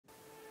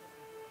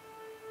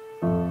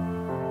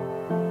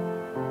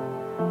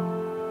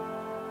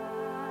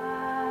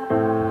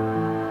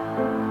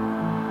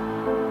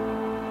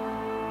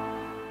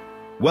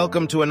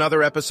Welcome to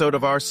another episode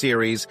of our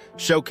series,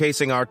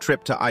 showcasing our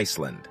trip to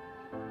Iceland.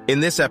 In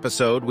this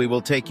episode, we will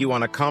take you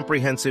on a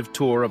comprehensive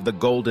tour of the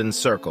Golden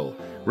Circle,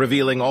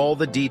 revealing all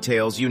the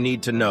details you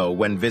need to know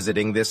when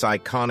visiting this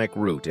iconic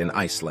route in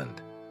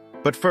Iceland.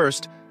 But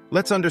first,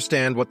 let's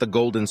understand what the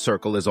Golden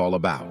Circle is all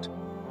about.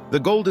 The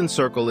Golden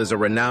Circle is a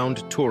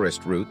renowned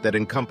tourist route that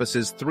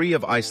encompasses three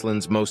of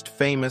Iceland's most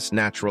famous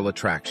natural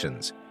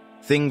attractions: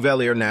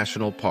 Thingvellir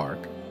National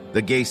Park,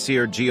 the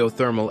Geysir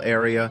Geothermal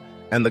area,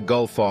 and the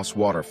Gullfoss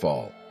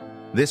Waterfall.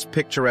 This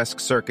picturesque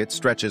circuit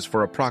stretches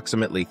for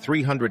approximately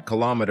 300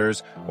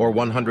 kilometers or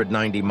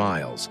 190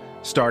 miles,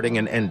 starting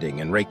and ending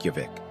in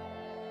Reykjavik.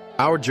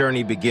 Our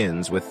journey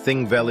begins with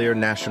Thingvellir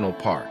National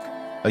Park,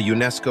 a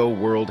UNESCO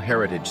World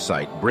Heritage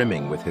Site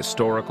brimming with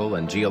historical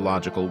and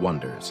geological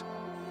wonders.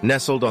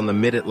 Nestled on the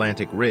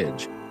mid-Atlantic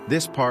ridge,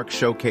 this park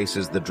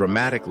showcases the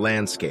dramatic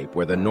landscape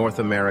where the North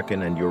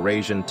American and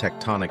Eurasian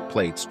tectonic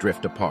plates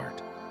drift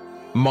apart.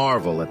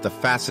 Marvel at the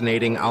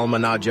fascinating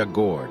Almannagjá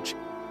Gorge,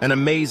 an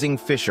amazing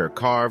fissure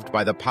carved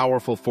by the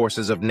powerful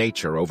forces of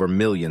nature over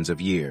millions of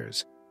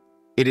years.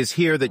 It is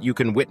here that you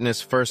can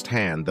witness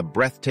firsthand the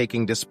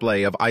breathtaking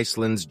display of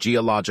Iceland's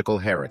geological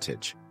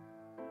heritage.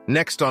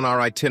 Next on our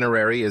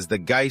itinerary is the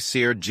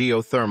Geysir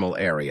Geothermal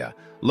area,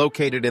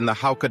 located in the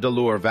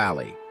Haukadalur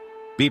Valley.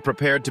 Be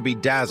prepared to be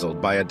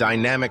dazzled by a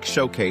dynamic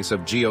showcase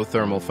of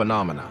geothermal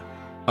phenomena.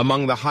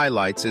 Among the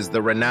highlights is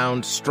the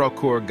renowned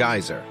Strokur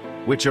Geysir,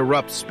 which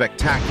erupts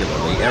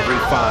spectacularly every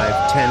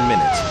 5-10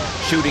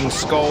 minutes, shooting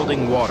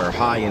scalding water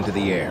high into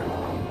the air.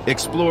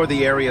 Explore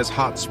the area's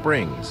hot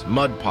springs,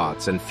 mud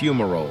pots, and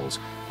fumaroles,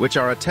 which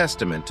are a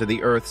testament to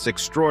the Earth's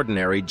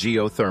extraordinary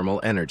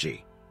geothermal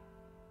energy.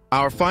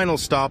 Our final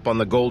stop on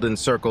the Golden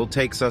Circle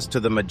takes us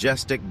to the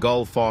majestic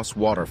Gullfoss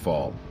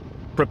Waterfall.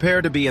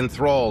 Prepare to be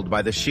enthralled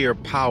by the sheer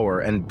power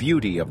and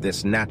beauty of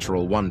this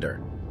natural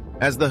wonder.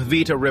 As the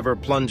Hvita River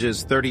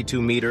plunges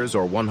 32 meters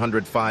or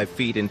 105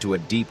 feet into a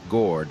deep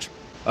gorge,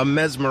 a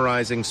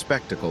mesmerizing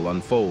spectacle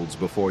unfolds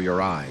before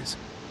your eyes.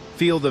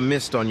 Feel the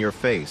mist on your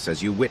face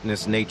as you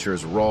witness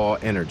nature's raw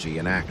energy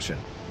in action.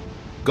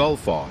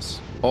 Gullfoss,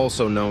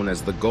 also known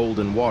as the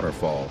Golden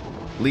Waterfall,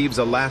 leaves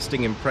a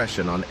lasting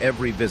impression on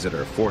every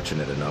visitor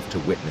fortunate enough to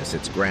witness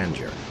its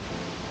grandeur.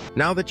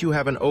 Now that you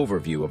have an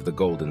overview of the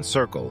Golden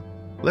Circle,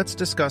 let's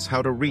discuss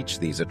how to reach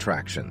these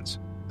attractions,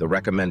 the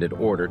recommended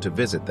order to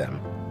visit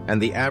them, and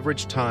the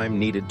average time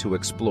needed to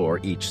explore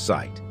each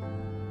site.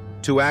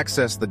 To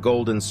access the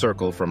Golden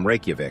Circle from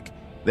Reykjavik,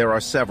 there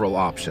are several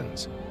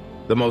options.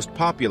 The most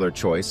popular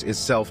choice is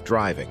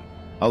self-driving,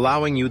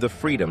 allowing you the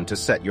freedom to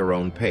set your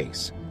own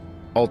pace.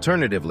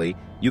 Alternatively,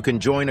 you can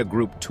join a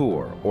group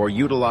tour or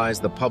utilize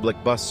the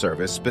public bus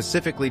service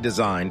specifically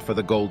designed for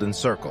the Golden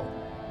Circle.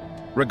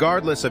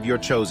 Regardless of your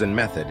chosen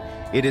method,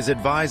 it is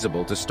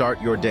advisable to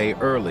start your day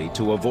early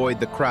to avoid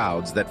the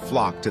crowds that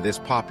flock to this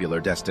popular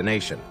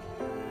destination.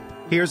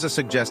 Here's a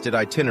suggested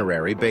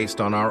itinerary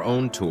based on our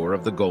own tour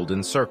of the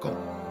Golden Circle.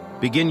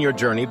 Begin your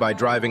journey by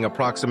driving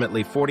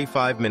approximately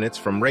 45 minutes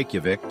from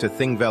Reykjavik to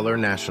Thingvellir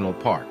National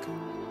Park.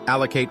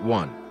 Allocate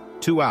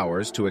 2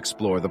 hours to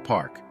explore the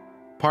park.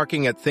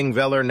 Parking at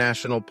Thingvellir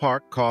National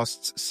Park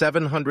costs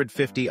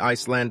 750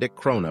 Icelandic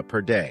krona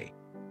per day.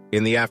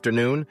 In the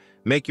afternoon,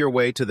 make your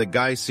way to the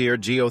Geysir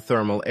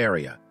Geothermal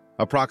area,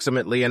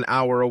 approximately an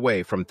hour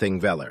away from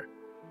Thingvellir.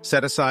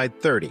 Set aside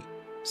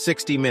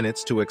 60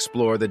 minutes to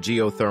explore the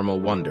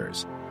geothermal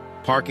wonders.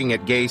 Parking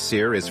at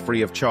Geysir is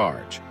free of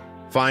charge.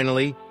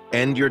 Finally,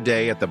 end your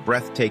day at the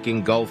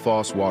breathtaking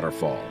Gullfoss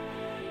Waterfall.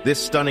 This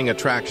stunning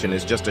attraction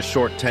is just a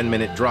short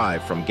 10-minute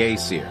drive from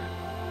Geysir.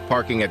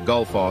 Parking at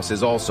Gullfoss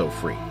is also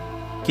free.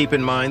 Keep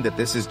in mind that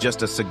this is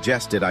just a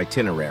suggested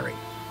itinerary.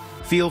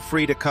 Feel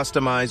free to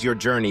customize your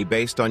journey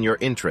based on your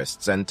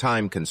interests and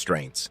time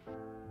constraints.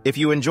 If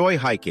you enjoy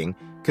hiking,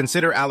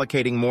 consider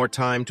allocating more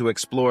time to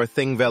explore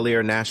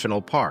Thingvellir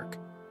National Park.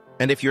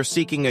 And if you're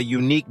seeking a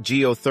unique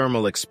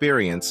geothermal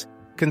experience,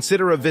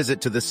 consider a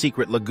visit to the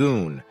Secret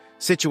Lagoon,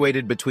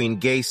 situated between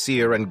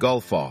Geysir and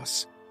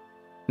Gullfoss.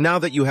 Now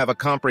that you have a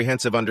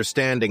comprehensive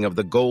understanding of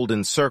the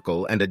Golden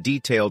Circle and a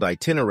detailed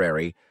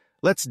itinerary,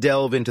 let's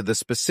delve into the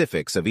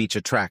specifics of each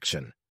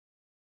attraction.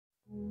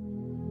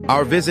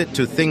 Our visit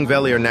to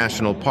Thingvellir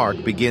National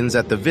Park begins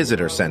at the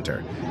Visitor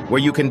Center, where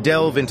you can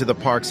delve into the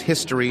park's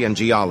history and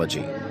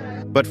geology.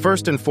 But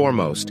first and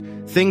foremost,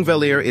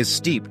 Thingvellir is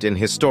steeped in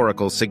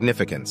historical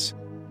significance.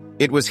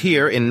 It was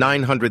here in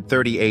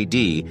 930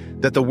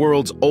 AD that the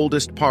world's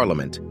oldest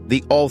parliament,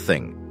 the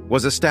Althing,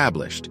 was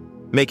established,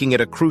 making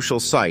it a crucial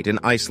site in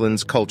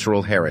Iceland's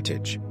cultural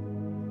heritage.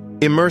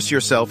 Immerse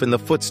yourself in the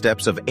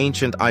footsteps of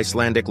ancient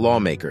Icelandic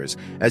lawmakers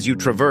as you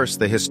traverse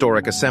the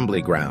historic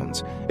assembly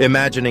grounds,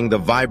 imagining the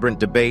vibrant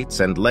debates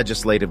and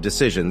legislative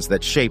decisions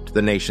that shaped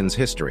the nation's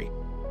history.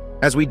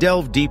 As we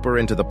delve deeper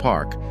into the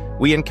park,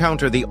 we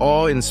encounter the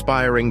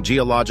awe-inspiring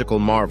geological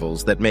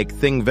marvels that make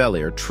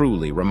Thingvellir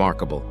truly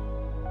remarkable.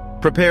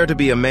 Prepare to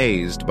be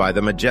amazed by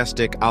the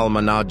majestic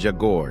Almannagjá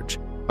Gorge,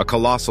 a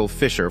colossal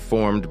fissure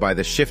formed by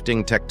the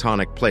shifting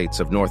tectonic plates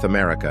of North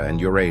America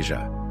and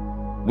Eurasia.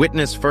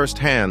 Witness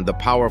firsthand the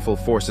powerful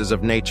forces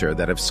of nature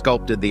that have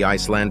sculpted the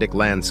Icelandic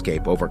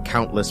landscape over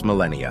countless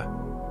millennia.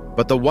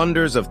 But the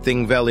wonders of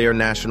Thingvellir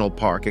National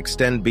Park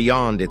extend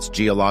beyond its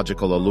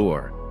geological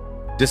allure.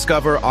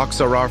 Discover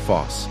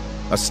Geysir,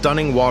 a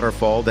stunning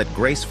waterfall that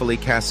gracefully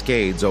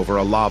cascades over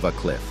a lava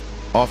cliff,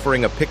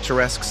 offering a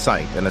picturesque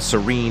sight and a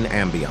serene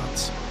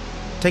ambiance.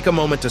 Take a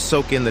moment to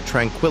soak in the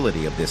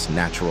tranquility of this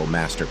natural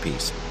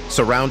masterpiece,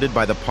 surrounded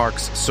by the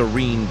park's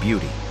serene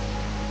beauty.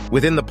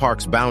 Within the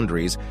park's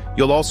boundaries,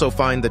 you'll also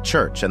find the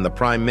church and the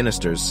Prime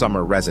Minister's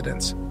summer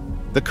residence.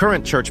 The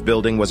current church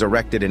building was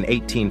erected in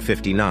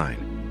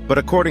 1859, but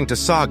according to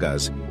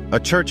sagas, a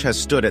church has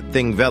stood at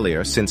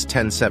Thingvellir since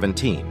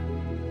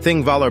 1017.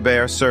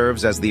 Thingvellir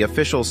serves as the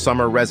official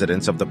summer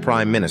residence of the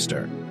Prime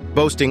Minister,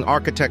 boasting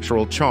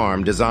architectural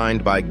charm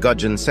designed by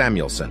Gudjon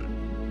Samuelsson.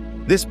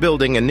 This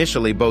building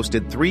initially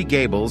boasted 3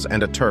 gables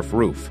and a turf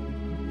roof.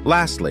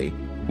 Lastly,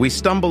 we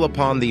stumble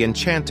upon the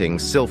enchanting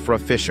Silfra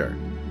Fissure.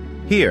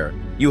 Here,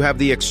 you have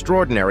the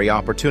extraordinary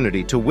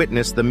opportunity to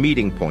witness the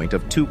meeting point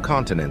of 2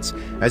 continents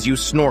as you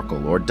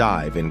snorkel or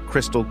dive in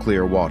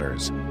crystal-clear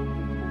waters.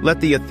 Let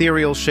the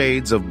ethereal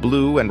shades of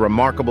blue and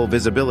remarkable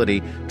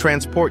visibility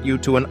transport you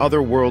to an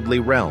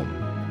otherworldly realm,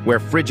 where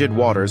frigid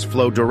waters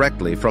flow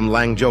directly from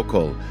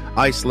Langjökull,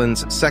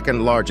 Iceland's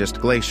second-largest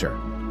glacier.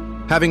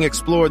 Having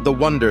explored the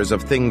wonders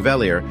of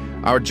Thingvellir,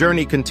 our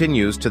journey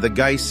continues to the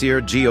Geysir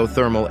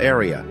geothermal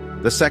area,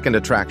 the second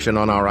attraction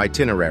on our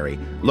itinerary,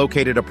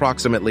 located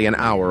approximately an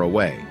hour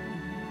away.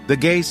 The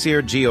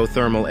Geysir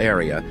geothermal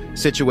area,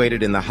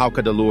 situated in the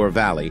Haukadalur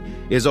Valley,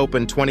 is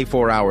open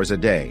 24 hours a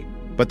day,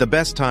 but the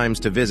best times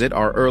to visit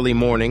are early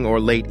morning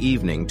or late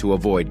evening to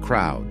avoid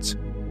crowds.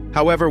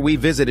 However, we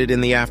visited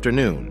in the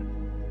afternoon.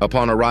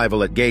 Upon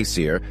arrival at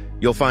Geysir,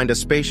 you'll find a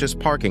spacious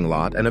parking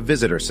lot and a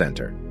visitor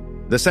center.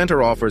 The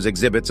center offers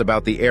exhibits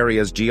about the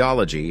area's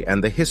geology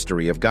and the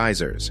history of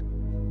geysers.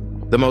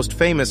 The most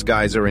famous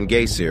geyser in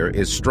Geysir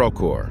is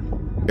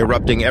Strókur,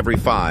 erupting every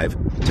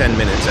 5-10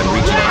 minutes and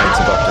reaching heights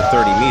of up to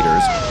 30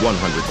 meters,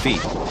 100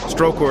 feet.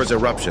 Strókur's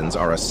eruptions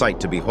are a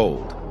sight to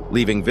behold,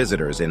 leaving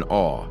visitors in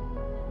awe.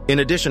 In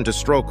addition to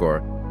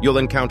Strókur, you'll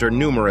encounter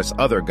numerous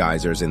other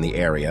geysers in the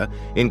area,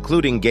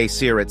 including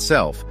Geysir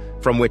itself,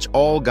 from which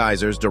all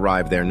geysers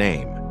derive their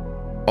name.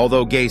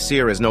 Although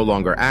Geysir is no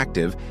longer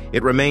active,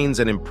 it remains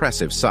an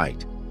impressive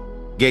sight.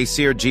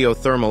 Geysir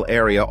geothermal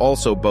area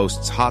also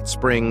boasts hot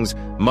springs,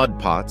 mud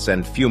pots,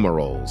 and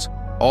fumaroles,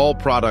 all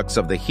products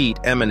of the heat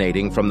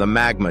emanating from the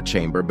magma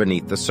chamber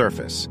beneath the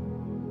surface.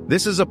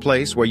 This is a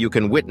place where you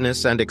can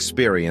witness and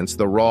experience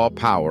the raw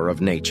power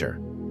of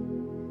nature.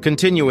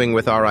 Continuing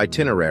with our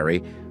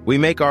itinerary, we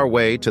make our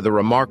way to the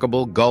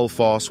remarkable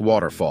Gullfoss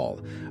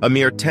waterfall, a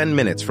mere 10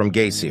 minutes from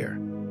Geysir.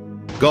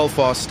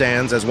 Gullfoss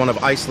stands as one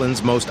of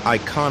Iceland's most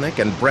iconic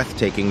and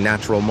breathtaking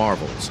natural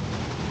marvels.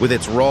 With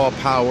its raw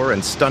power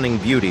and stunning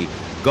beauty,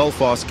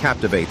 Gullfoss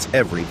captivates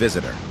every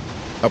visitor.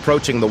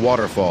 Approaching the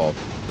waterfall,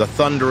 the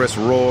thunderous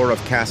roar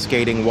of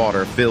cascading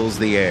water fills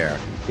the air,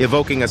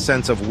 evoking a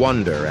sense of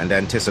wonder and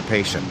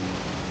anticipation.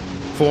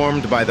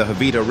 Formed by the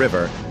Hvida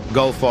River,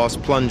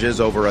 Gullfoss plunges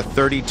over a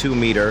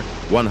 32-meter,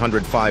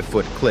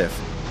 105-foot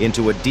cliff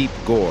into a deep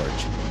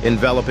gorge,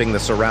 enveloping the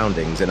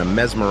surroundings in a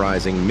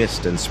mesmerizing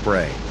mist and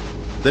spray.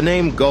 The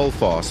name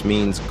Gullfoss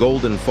means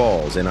Golden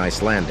Falls in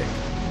Icelandic,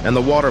 and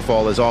the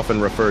waterfall is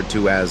often referred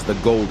to as the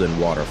Golden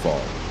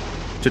Waterfall.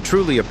 To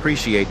truly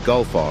appreciate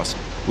Gullfoss,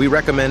 we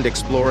recommend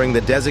exploring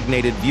the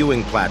designated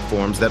viewing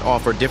platforms that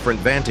offer different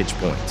vantage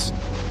points.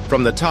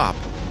 From the top,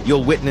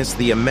 you'll witness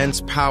the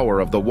immense power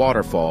of the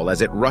waterfall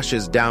as it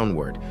rushes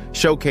downward,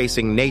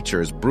 showcasing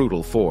nature's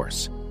brutal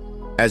force.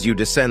 As you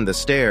descend the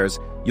stairs,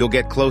 you'll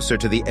get closer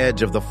to the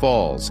edge of the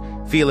falls,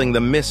 feeling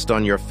the mist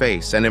on your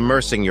face and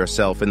immersing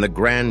yourself in the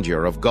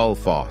grandeur of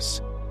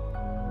Gullfoss.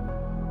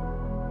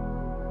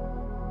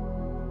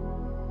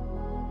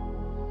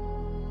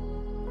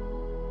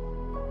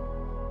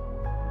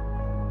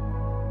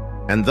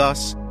 And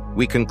thus,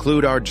 we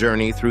conclude our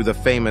journey through the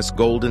famous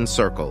Golden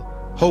Circle,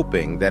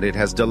 hoping that it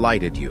has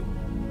delighted you.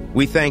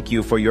 We thank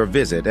you for your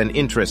visit and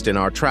interest in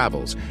our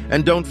travels,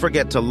 and don't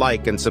forget to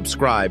like and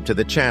subscribe to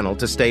the channel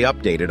to stay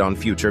updated on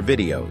future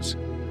videos.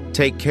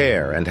 Take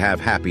care and have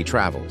happy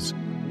travels.